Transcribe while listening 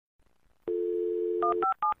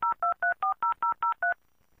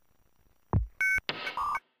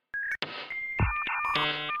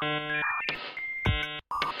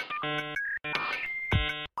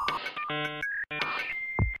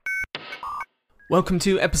Welcome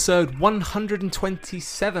to episode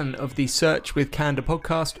 127 of the Search with Candour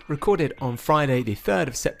podcast, recorded on Friday the 3rd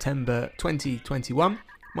of September 2021.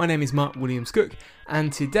 My name is Mark Williams-Cook,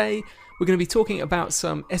 and today we're going to be talking about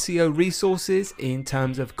some SEO resources in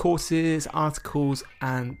terms of courses, articles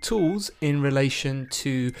and tools in relation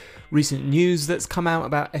to recent news that's come out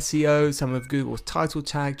about SEO, some of Google's title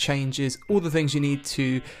tag changes, all the things you need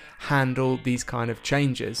to handle these kind of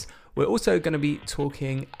changes. We're also going to be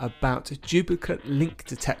talking about duplicate link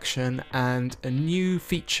detection and a new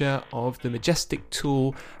feature of the Majestic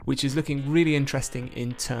tool, which is looking really interesting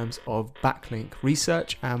in terms of backlink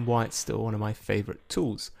research and why it's still one of my favorite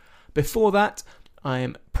tools. Before that, I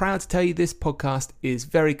am proud to tell you this podcast is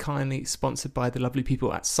very kindly sponsored by the lovely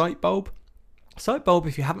people at Sitebulb. Sitebulb,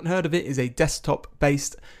 if you haven't heard of it, is a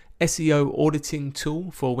desktop-based SEO auditing tool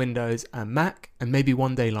for Windows and Mac, and maybe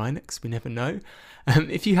one day Linux, we never know.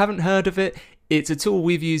 If you haven't heard of it, it's a tool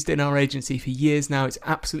we've used in our agency for years now. It's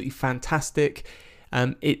absolutely fantastic.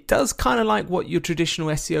 It does kind of like what your traditional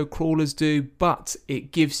SEO crawlers do, but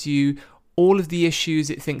it gives you all of the issues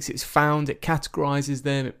it thinks it's found, it categorizes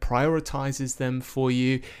them, it prioritizes them for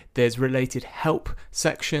you. There's related help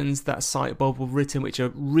sections that Sitebulb have written, which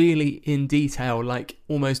are really in detail, like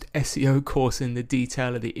almost SEO course in the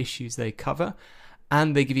detail of the issues they cover.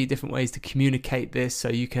 And they give you different ways to communicate this, so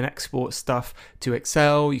you can export stuff to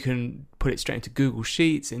Excel, you can put it straight into Google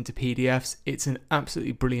Sheets, into PDFs. It's an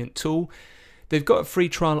absolutely brilliant tool. They've got a free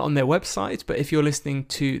trial on their website, but if you're listening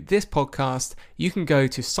to this podcast, you can go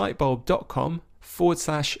to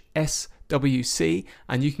sitebulb.com/SWC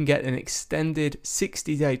and you can get an extended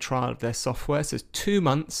 60-day trial of their software. So it's 2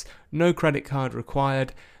 months, no credit card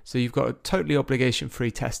required. So you've got a totally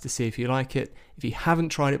obligation-free test to see if you like it. If you haven't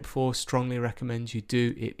tried it before, strongly recommend you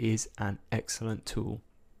do. It is an excellent tool.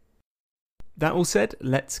 That all said,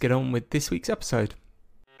 let's get on with this week's episode.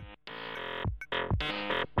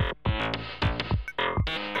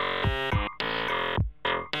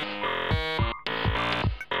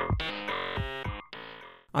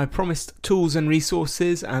 I promised tools and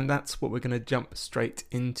resources, and that's what we're going to jump straight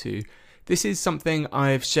into. This is something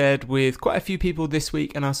I've shared with quite a few people this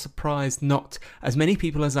week, and I was surprised not as many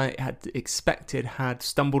people as I had expected had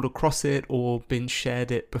stumbled across it or been shared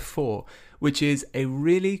it before, which is a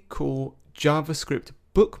really cool JavaScript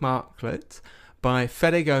bookmarklet by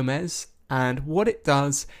Fede Gomez. And what it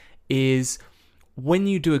does is when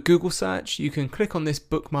you do a Google search, you can click on this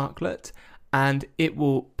bookmarklet and it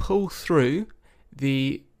will pull through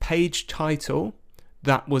the page title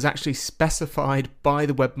that was actually specified by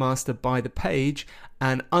the webmaster by the page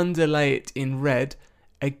and underlay it in red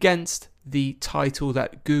against the title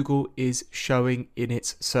that Google is showing in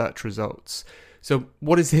its search results. So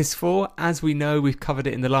what is this for? As we know, we've covered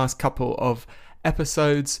it in the last couple of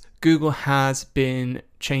episodes, Google has been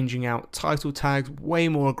changing out title tags way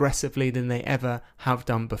more aggressively than they ever have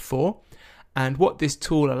done before. And what this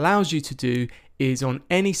tool allows you to do is on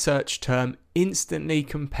any search term, instantly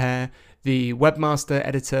compare the webmaster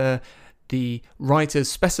editor, the writer's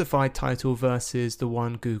specified title versus the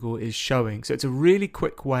one Google is showing. So it's a really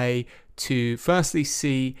quick way to firstly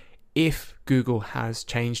see if Google has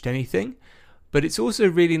changed anything, but it's also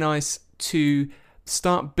really nice to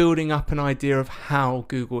start building up an idea of how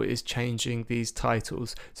Google is changing these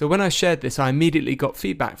titles. So when I shared this, I immediately got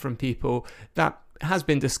feedback from people that has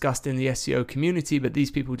been discussed in the SEO community, but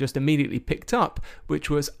these people just immediately picked up,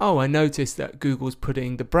 which was, oh, I noticed that Google's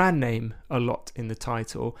putting the brand name a lot in the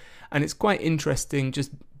title. And it's quite interesting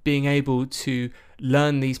just being able to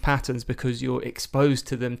learn these patterns because you're exposed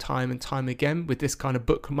to them time and time again with this kind of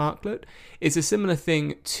bookmarklet. It's a similar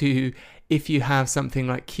thing to if you have something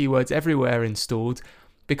like Keywords Everywhere installed.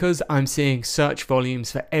 Because I'm seeing search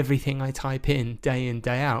volumes for everything I type in, day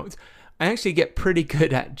out, I actually get pretty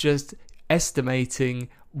good at just estimating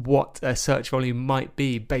what a search volume might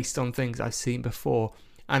be based on things I've seen before.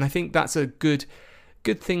 And I think that's a good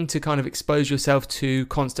thing to kind of expose yourself to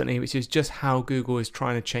constantly, which is just how Google is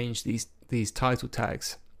trying to change these title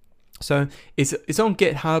tags. So it's on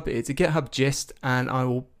GitHub, it's a GitHub gist, and I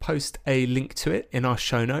will post a link to it in our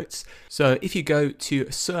show notes. So if you go to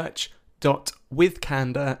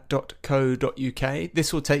search.withcandour.co.uk,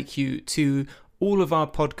 this will take you to all of our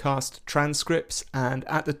podcast transcripts, and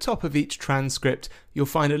at the top of each transcript you'll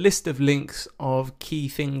find a list of links of key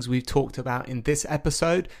things we've talked about in this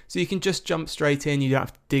episode, so you can just jump straight in. You don't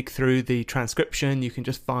have to dig through the transcription, you can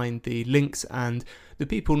just find the links, and the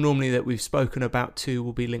people normally that we've spoken about too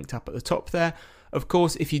will be linked up at the top there. Of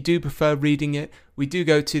course, if you do prefer reading it, we do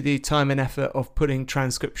go to the time and effort of putting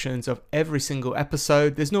transcriptions of every single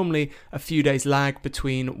episode. There's normally a few days lag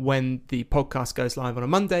between when the podcast goes live on a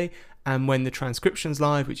Monday and when the transcription's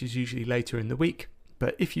live, which is usually later in the week.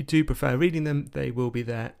 But if you do prefer reading them, they will be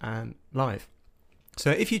there and live.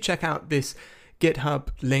 So if you check out this GitHub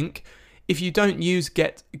link, if you don't use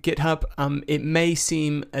GitHub, it may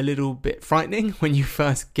seem a little bit frightening when you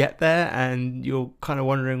first get there and you're kind of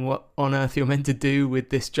wondering what on earth you're meant to do with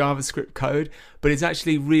this JavaScript code, but it's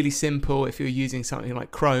actually really simple if you're using something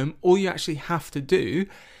like Chrome. All you actually have to do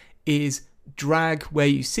is drag where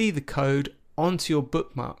you see the code onto your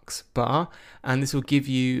bookmarks bar, and this will give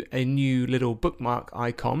you a new little bookmark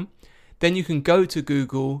icon. Then you can go to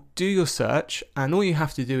Google, do your search, and all you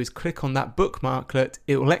have to do is click on that bookmarklet.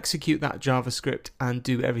 It will execute that JavaScript and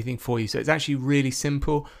do everything for you. So it's actually really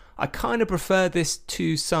simple. I kind of prefer this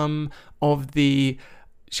to some of the,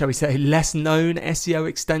 shall we say, less known SEO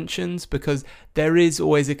extensions, because there is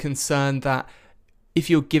always a concern that if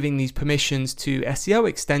you're giving these permissions to SEO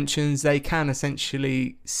extensions, they can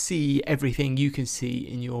essentially see everything you can see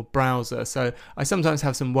in your browser. So I sometimes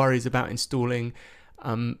have some worries about installing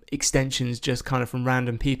extensions just kind of from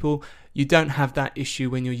random people. You don't have that issue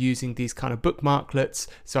when you're using these kind of bookmarklets,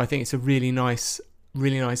 so I think it's a really nice,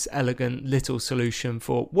 elegant little solution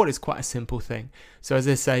for what is quite a simple thing. So as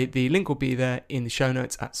I say, the link will be there in the show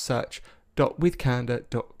notes at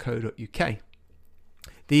search.withcandour.co.uk.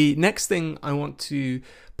 The next thing I want to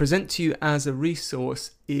present to you as a resource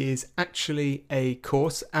is actually a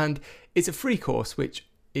course, and it's a free course, which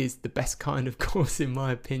is the best kind of course in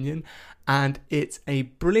my opinion, and it's a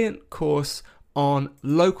brilliant course on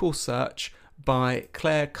local search by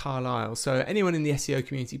Claire Carlisle. So anyone in the SEO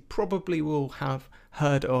community probably will have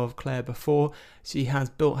heard of Claire before. She has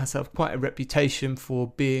built herself quite a reputation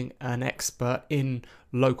for being an expert in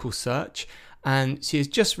local search, and she has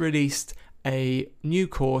just released a new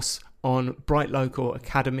course on Bright Local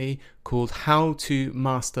Academy called How to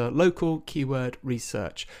Master Local Keyword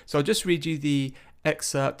Research. So I'll just read you the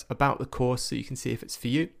excerpt about the course so you can see if it's for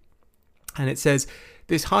you. And it says,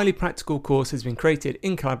 this highly practical course has been created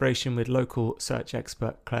in collaboration with local search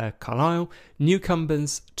expert Claire Carlisle.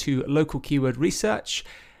 Newcomers to local keyword research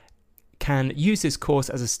can use this course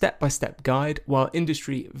as a step-by-step guide, while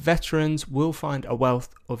industry veterans will find a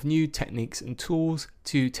wealth of new techniques and tools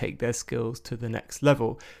to take their skills to the next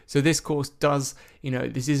level. So this course does,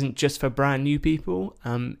 this isn't just for brand new people.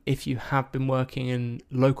 If you have been working in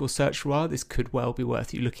local search for a while, this could well be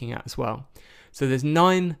worth you looking at as well. So there's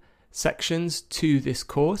 9 sections to this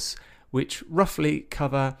course, which roughly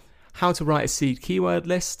cover how to write a seed keyword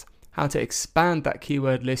list, how to expand that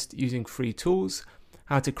keyword list using free tools,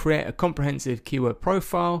 how to create a comprehensive keyword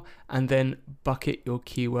profile, and then bucket your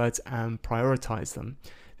keywords and prioritize them.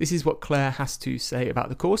 This is what Claire has to say about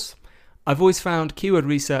the course. I've always found keyword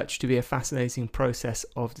research to be a fascinating process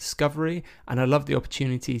of discovery, and I love the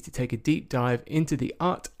opportunity to take a deep dive into the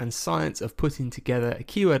art and science of putting together a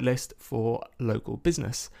keyword list for local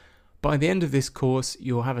business. By the end of this course,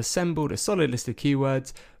 you'll have assembled a solid list of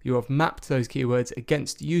keywords, you'll have mapped those keywords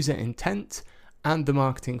against user intent and the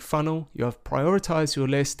marketing funnel, you have prioritized your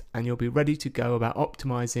list, and you'll be ready to go about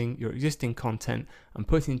optimizing your existing content and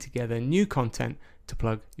putting together new content to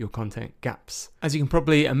plug your content gaps. As you can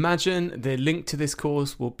probably imagine, the link to this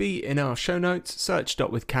course will be in our show notes,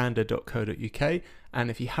 search.withcandour.co.uk. And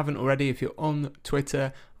if you haven't already, if you're on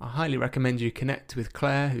Twitter, I highly recommend you connect with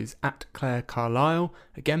Claire, who's at Claire Carlisle.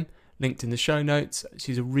 Again, linked in the show notes.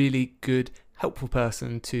 She's a really good, helpful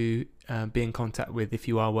person to be in contact with if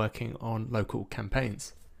you are working on local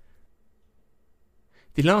campaigns.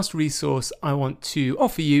 The last resource I want to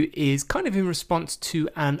offer you is kind of in response to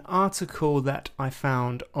an article that I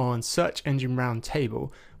found on Search Engine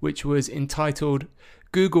Roundtable, which was entitled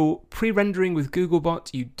Google Pre-Rendering with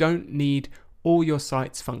Googlebot, You Don't Need All Your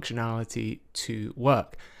Site's Functionality to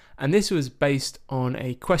Work. And this was based on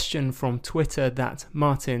a question from Twitter that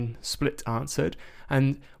Martin Split answered.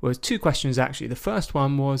 And there was 2 questions actually. The first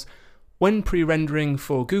one was, when pre-rendering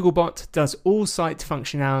for Googlebot, does all site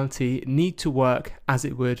functionality need to work as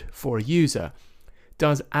it would for a user?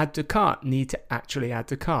 Does add to cart need to actually add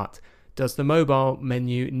to cart? Does the mobile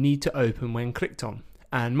menu need to open when clicked on?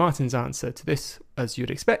 And Martin's answer to this, as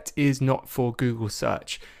you'd expect, is not for Google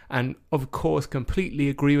search. And of course, completely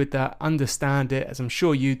agree with that, understand it, as I'm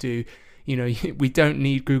sure you do. We don't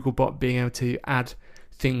need Googlebot being able to add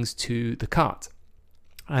things to the cart.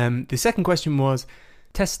 The second question was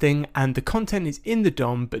testing, and the content is in the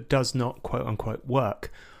DOM but does not quote unquote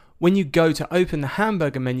work. When you go to open the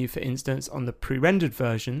hamburger menu, for instance, on the pre-rendered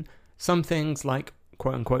version, some things like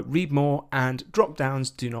quote unquote read more and drop downs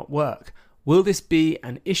do not work. Will this be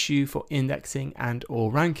an issue for indexing and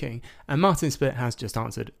or ranking? And Martin Splitt has just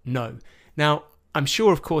answered no. Now, I'm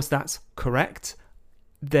sure, of course, that's correct.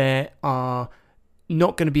 There are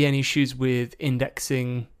not going to be any issues with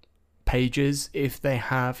indexing pages if they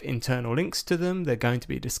have internal links to them. They're going to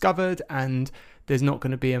be discovered, and there's not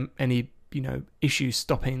going to be any issues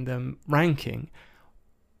stopping them ranking.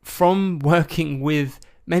 From working with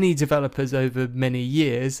many developers over many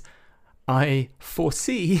years, I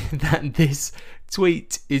foresee that this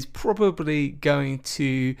tweet is probably going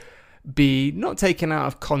to be not taken out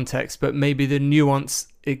of context, but maybe the nuance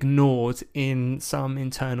ignored in some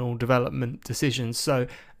internal development decisions. So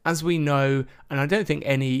as we know, and I don't think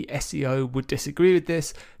any SEO would disagree with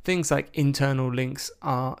this, things like internal links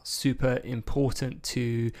are super important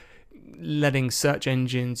to letting search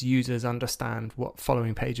engines, users understand what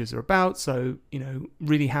following pages are about. So,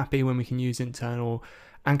 really happy when we can use internal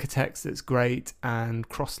anchor text, that's great, and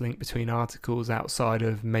cross-link between articles outside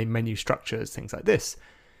of main menu structures, things like this.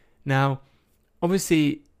 Now,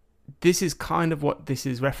 obviously, this is kind of what this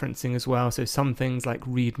is referencing as well. So some things like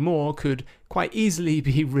read more could quite easily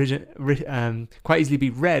be read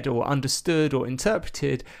or understood or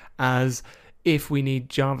interpreted as if we need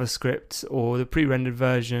JavaScript or the pre-rendered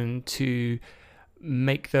version to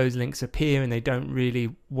make those links appear and they don't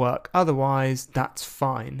really work otherwise, that's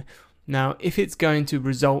fine. Now, if it's going to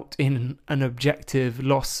result in an objective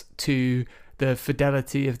loss to the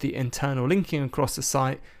fidelity of the internal linking across the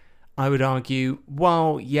site, I would argue,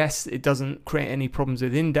 while yes, it doesn't create any problems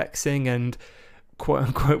with indexing and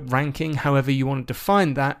quote-unquote ranking, however you want to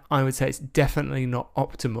define that, I would say it's definitely not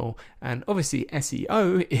optimal. And obviously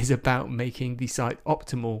SEO is about making the site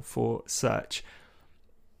optimal for search.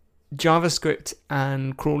 JavaScript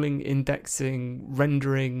and crawling, indexing,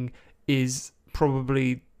 rendering is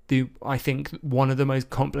probably I think one of the most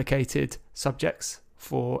complicated subjects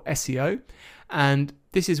for SEO. And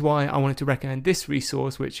this is why I wanted to recommend this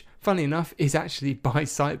resource, which, funnily enough, is actually by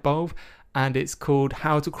Sitebulb, and it's called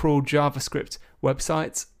How to Crawl JavaScript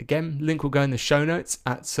Websites. Again, link will go in the show notes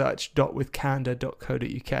at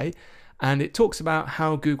search.withcandour.co.uk. And it talks about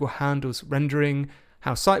how Google handles rendering,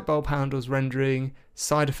 how Sitebulb handles rendering,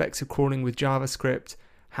 side effects of crawling with JavaScript,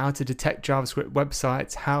 how to detect JavaScript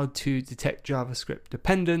websites, how to detect JavaScript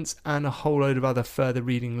dependence, and a whole load of other further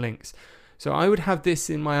reading links. So I would have this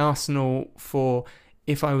in my arsenal for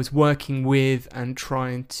if I was working with and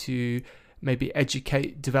trying to maybe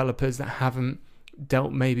educate developers that haven't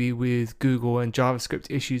dealt maybe with Google and JavaScript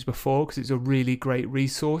issues before, because it's a really great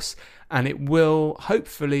resource and it will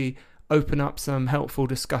hopefully open up some helpful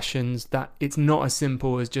discussions that it's not as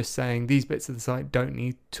simple as just saying these bits of the site don't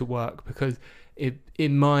need to work, because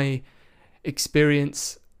in my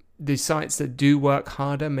experience, the sites that do work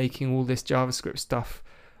harder, making all this JavaScript stuff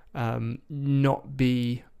not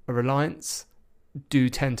be a reliance, do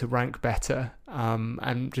tend to rank better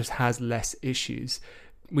and just has less issues.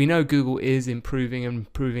 We know Google is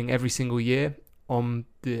improving every single year on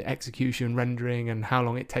the execution, rendering, and how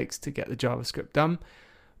long it takes to get the JavaScript done.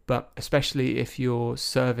 But especially if you're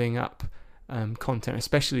serving up content,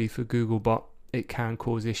 especially for Googlebot, it can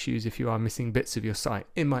cause issues if you are missing bits of your site,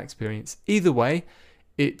 in my experience. Either way,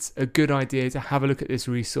 it's a good idea to have a look at this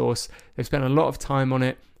resource. They've spent a lot of time on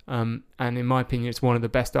it, and in my opinion, it's one of the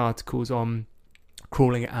best articles on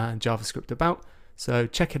crawling and JavaScript about. So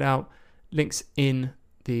check it out. Links in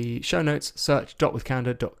the show notes,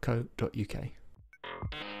 search.withcandour.co.uk.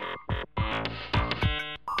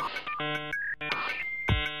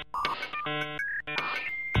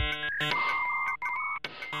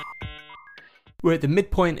 We're at the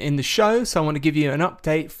midpoint in the show, so I want to give you an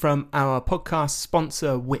update from our podcast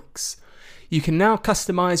sponsor, Wix. You can now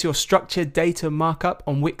customize your structured data markup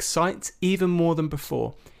on Wix sites even more than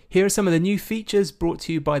before. Here are some of the new features brought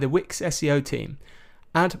to you by the Wix SEO team.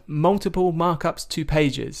 Add multiple markups to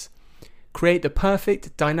pages. Create the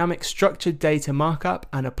perfect dynamic structured data markup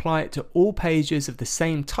and apply it to all pages of the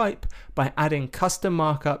same type by adding custom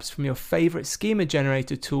markups from your favorite schema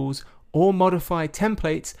generator tools, or modify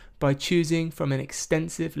templates by choosing from an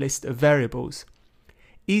extensive list of variables.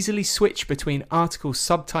 Easily switch between article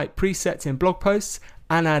subtype presets in blog posts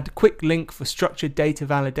and add quick link for structured data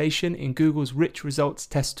validation in Google's Rich Results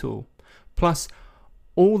test tool. Plus,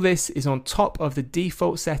 all this is on top of the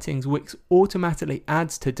default settings Wix automatically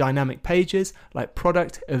adds to dynamic pages like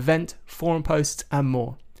product, event, forum posts, and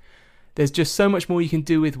more. There's just so much more you can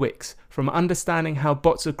do with Wix, from understanding how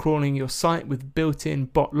bots are crawling your site with built-in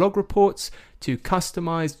bot log reports to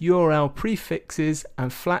customized URL prefixes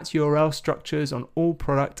and flat URL structures on all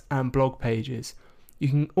product and blog pages. You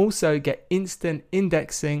can also get instant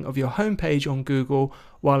indexing of your homepage on Google,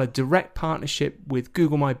 while a direct partnership with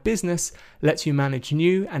Google My Business lets you manage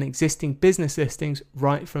new and existing business listings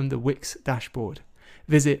right from the Wix dashboard.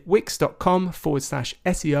 Visit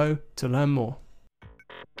wix.com/SEO to learn more.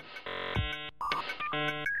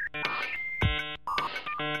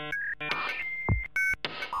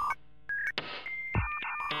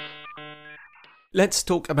 Let's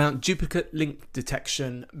talk about duplicate link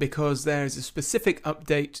detection, because there is a specific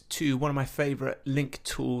update to one of my favorite link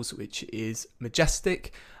tools, which is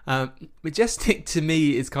Majestic. Majestic to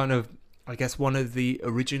me is kind of, I guess, one of the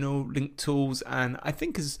original link tools, and I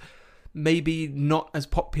think is maybe not as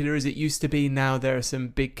popular as it used to be. Now there are some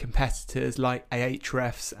big competitors like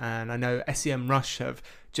Ahrefs, and I know SEMrush have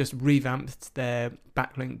just revamped their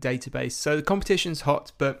backlink database. So the competition's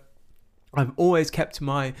hot, but I've always kept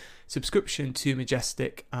my subscription to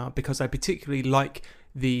Majestic because I particularly like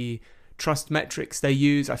the trust metrics they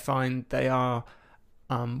use. I find they are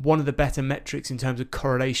one of the better metrics in terms of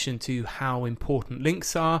correlation to how important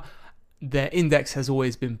links are. Their index has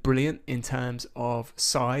always been brilliant in terms of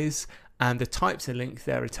size and the types of links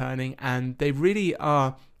they're returning, and they really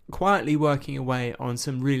are quietly working away on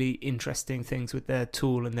some really interesting things with their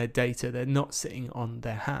tool and their data. They're not sitting on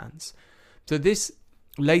their hands. So this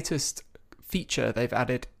latest feature they've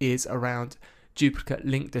added is around duplicate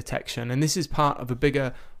link detection, and this is part of a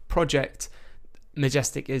bigger project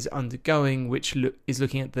Majestic is undergoing, which is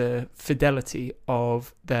looking at the fidelity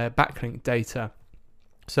of their backlink data.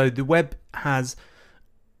 So the web has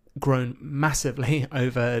grown massively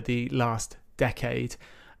over the last decade,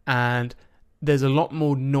 and there's a lot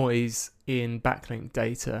more noise in backlink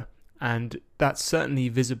data, and that's certainly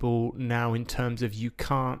visible now in terms of you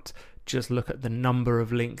can't just look at the number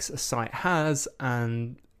of links a site has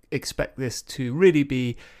and expect this to really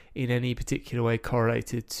be in any particular way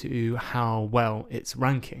correlated to how well it's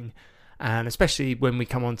ranking, and especially when we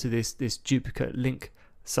come on to this duplicate link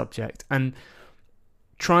subject, and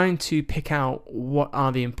trying to pick out what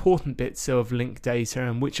are the important bits of link data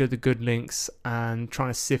and which are the good links, and trying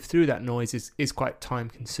to sift through that noise is quite time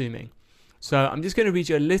consuming. So I'm just going to read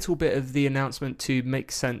you a little bit of the announcement to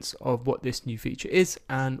make sense of what this new feature is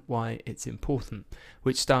and why it's important,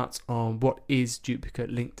 which starts on what is duplicate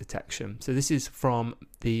link detection. So this is from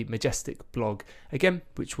the Majestic blog, again,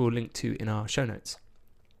 which we'll link to in our show notes.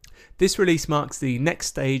 This release marks the next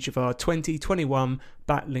stage of our 2021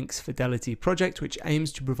 Backlinks Fidelity project, which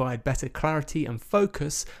aims to provide better clarity and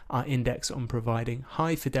focus our index on providing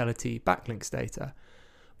high fidelity backlinks data.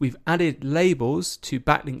 We've added labels to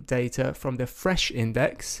backlink data from the Fresh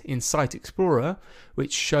index in Site Explorer,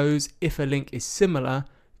 which shows if a link is similar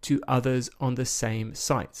to others on the same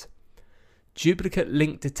site. Duplicate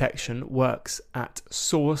link detection works at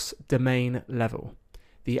source domain level.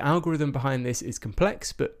 The algorithm behind this is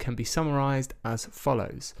complex but can be summarized as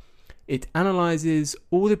follows. It analyzes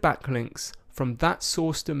all the backlinks from that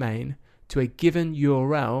source domain to a given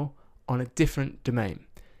URL on a different domain.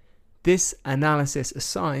 This analysis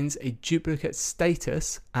assigns a duplicate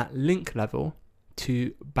status at link level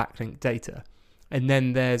to backlink data. And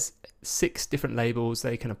then there's 6 different labels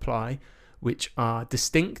they can apply, which are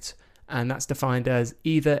distinct, and that's defined as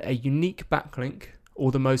either a unique backlink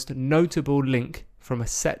or the most notable link from a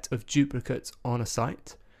set of duplicates on a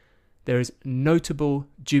site. There is notable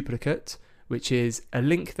duplicate, which is a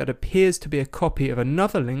link that appears to be a copy of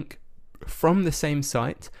another link from the same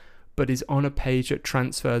site, but is on a page that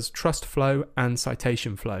transfers trust flow and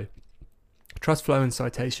citation flow. Trust flow and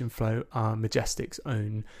citation flow are Majestic's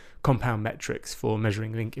own compound metrics for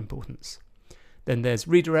measuring link importance. Then there's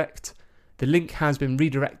redirect. The link has been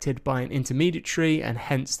redirected by an intermediary, and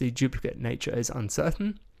hence the duplicate nature is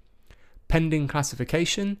uncertain. Pending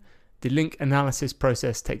classification. The link analysis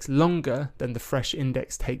process takes longer than the Fresh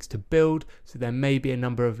index takes to build, so there may be a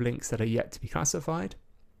number of links that are yet to be classified.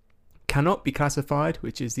 Cannot be classified,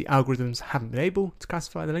 which is the algorithms haven't been able to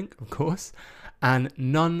classify the link, of course. And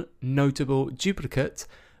non-notable duplicate,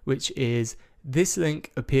 which is this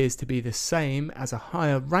link appears to be the same as a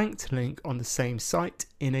higher ranked link on the same site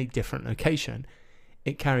in a different location.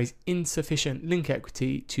 It carries insufficient link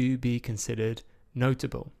equity to be considered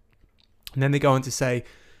notable. And then they go on to say,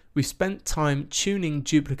 we've spent time tuning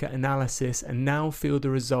duplicate analysis and now feel the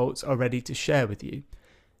results are ready to share with you.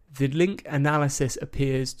 The link analysis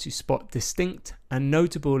appears to spot distinct and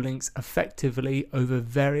notable links effectively over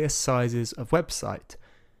various sizes of website.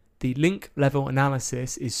 The link level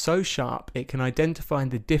analysis is so sharp it can identify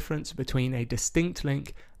the difference between a distinct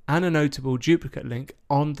link and a notable duplicate link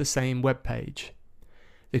on the same web page.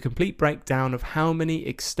 The complete breakdown of how many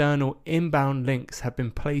external inbound links have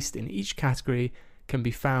been placed in each category can be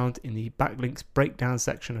found in the backlinks breakdown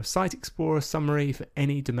section of Site Explorer summary for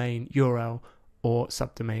any domain URL or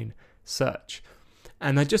subdomain search.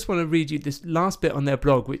 And I just want to read you this last bit on their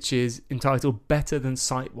blog, which is entitled Better Than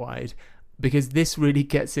Site-Wide, because this really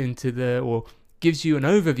gets into or gives you an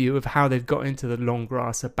overview of how they've got into the long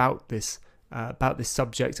grass about this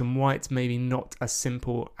subject and why it's maybe not as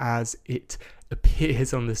simple as it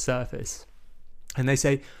appears on the surface. And they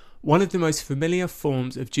say, one of the most familiar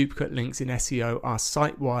forms of duplicate links in SEO are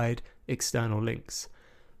site-wide external links.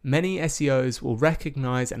 Many SEOs will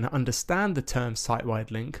recognize and understand the term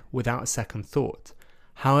site-wide link without a second thought.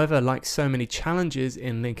 However, like so many challenges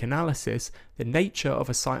in link analysis, the nature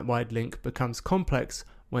of a site-wide link becomes complex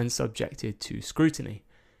when subjected to scrutiny.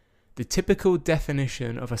 The typical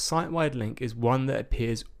definition of a site-wide link is one that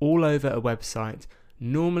appears all over a website,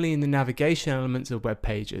 normally in the navigation elements of web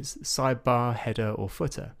pages, sidebar, header, or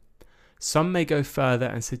footer. Some may go further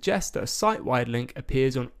and suggest that a site-wide link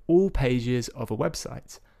appears on all pages of a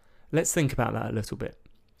website. Let's think about that a little bit.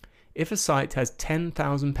 If a site has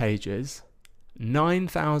 10,000 pages,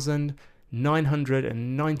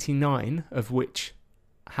 9,999 of which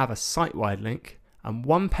have a site-wide link, and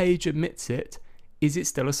one page omits it, is it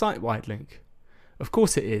still a site-wide link? Of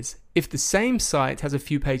course it is. If the same site has a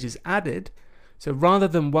few pages added, so rather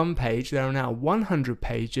than one page, there are now 100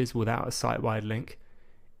 pages without a site-wide link,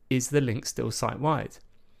 is the link still site-wide?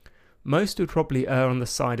 Most would probably err on the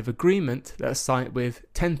side of agreement that a site with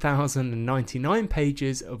 10,099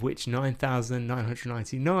 pages, of which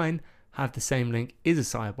 9,999 have the same link, is a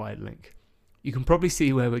site-wide link. You can probably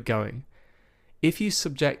see where we're going. If you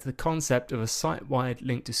subject the concept of a site-wide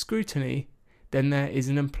link to scrutiny, then there is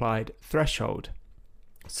an implied threshold,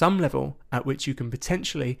 some level at which you can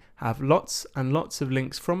potentially have lots and lots of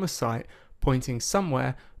links from a site pointing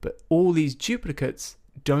somewhere, but all these duplicates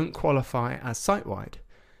don't qualify as site-wide.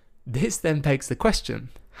 This then begs the question,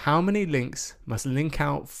 how many links must link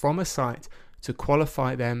out from a site to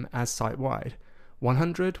qualify them as site-wide?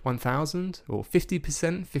 100, 1000, or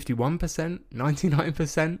 50%, 51%,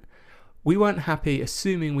 99%? We weren't happy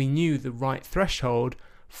assuming we knew the right threshold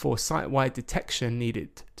for site-wide detection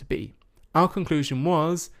needed to be. Our conclusion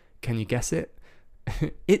was, can you guess it?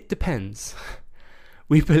 It depends.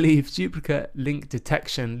 We believe duplicate link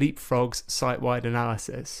detection leapfrogs site-wide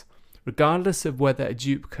analysis. Regardless of whether a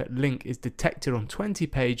duplicate link is detected on 20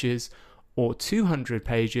 pages or 200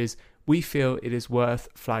 pages, we feel it is worth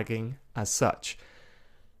flagging as such.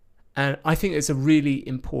 And I think it's a really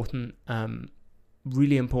important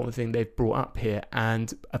thing they've brought up here,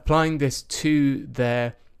 and applying this to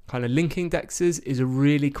their kind of link indexes is a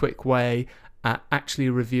really quick way at actually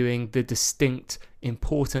reviewing the distinct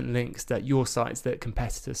important links that your sites, that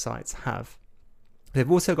competitor sites have.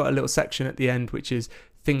 They've also got a little section at the end which is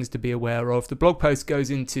things to be aware of. The blog post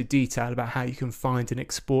goes into detail about how you can find and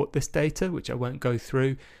export this data, which I won't go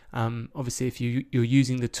through. Obviously, if you're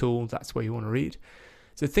using the tool, that's where you want to read.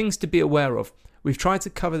 So things to be aware of. We've tried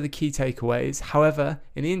to cover the key takeaways. However,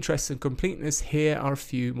 in the interest of completeness, here are a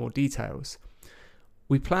few more details.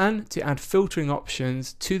 We plan to add filtering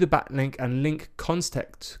options to the backlink and link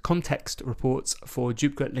context reports for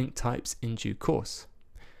duplicate link types in due course.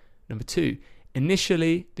 Number 2,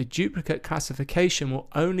 initially, the duplicate classification will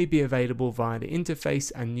only be available via the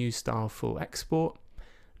interface and new style full export.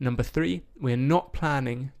 Number 3, we are not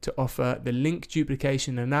planning to offer the link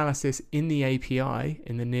duplication analysis in the API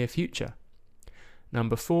in the near future.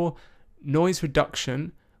 Number 4, noise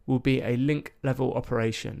reduction will be a link level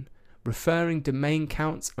operation. Referring domain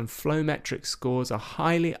counts and flow metric scores are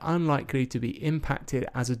highly unlikely to be impacted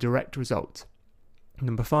as a direct result.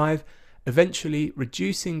 Number 5, eventually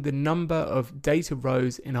reducing the number of data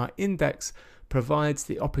rows in our index provides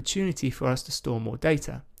the opportunity for us to store more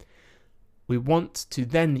data. We want to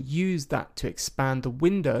then use that to expand the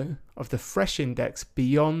window of the fresh index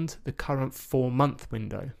beyond the current 4-month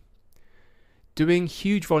window. Doing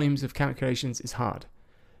huge volumes of calculations is hard.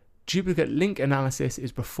 Duplicate link analysis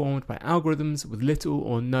is performed by algorithms with little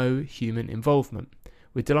or no human involvement.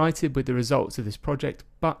 We're delighted with the results of this project,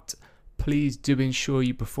 but please do ensure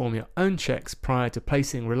you perform your own checks prior to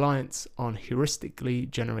placing reliance on heuristically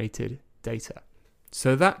generated data.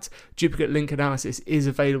 So that duplicate link analysis is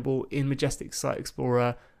available in Majestic Site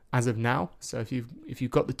Explorer as of now. So if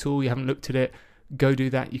you've got the tool, you haven't looked at it, go do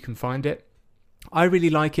that, you can find it. I really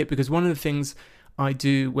like it because one of the things I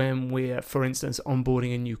do when we're, for instance,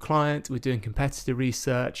 onboarding a new client, we're doing competitor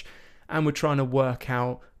research, and we're trying to work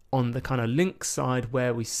out on the kind of link side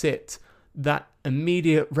where we sit, that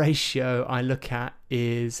immediate ratio I look at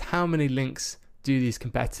is how many links do these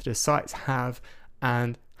competitor sites have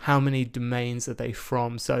and how many domains are they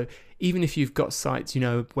from. So even if you've got sites,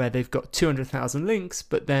 where they've got 200,000 links,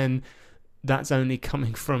 but then that's only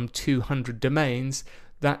coming from 200 domains,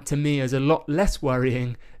 that to me is a lot less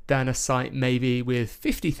worrying than a site maybe with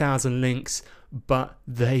 50,000 links, but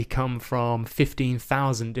they come from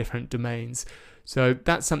 15,000 different domains. So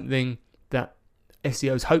that's something that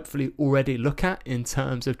SEOs hopefully already look at in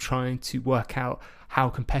terms of trying to work out how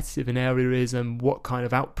competitive an area is and what kind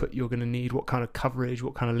of output you're going to need, what kind of coverage,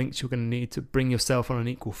 what kind of links you're going to need to bring yourself on an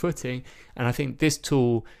equal footing. And I think this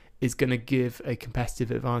tool is going to give a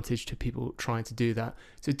competitive advantage to people trying to do that.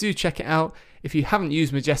 So do check it out. If you haven't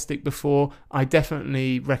used Majestic before, I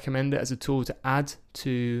definitely recommend it as a tool to add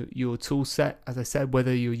to your tool set. As I said,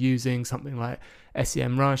 whether you're using something like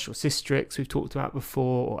SEMrush or Systrix we've talked about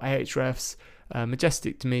before, or Ahrefs,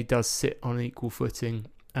 Majestic to me does sit on an equal footing,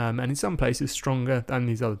 and in some places stronger than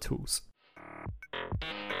these other tools.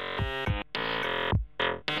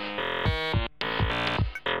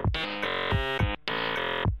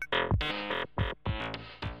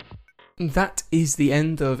 That is the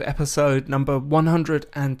end of episode number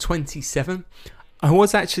 127. I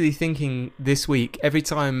was actually thinking this week, every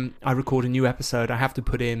time I record a new episode, I have to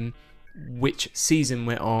put in which season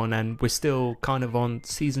we're on, and we're still kind of on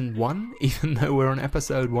season 1, even though we're on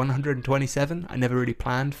episode 127. I never really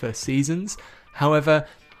planned for seasons. However,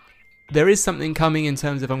 there is something coming in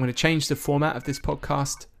terms of I'm going to change the format of this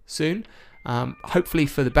podcast soon, hopefully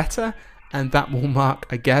for the better, and that will mark,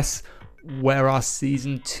 I guess, where our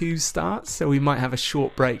season 2 starts. So we might have a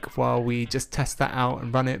short break while we just test that out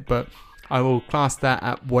and run it, but I will class that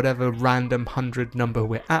at whatever random 100 number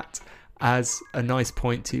we're at as a nice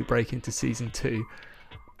point to break into season 2.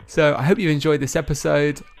 So I hope you enjoyed this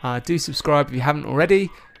episode. Do subscribe if you haven't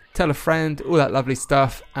already. Tell a friend, all that lovely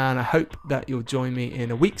stuff. And I hope that you'll join me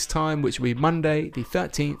in a week's time, which will be Monday, the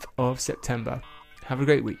 13th of September. Have a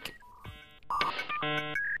great week.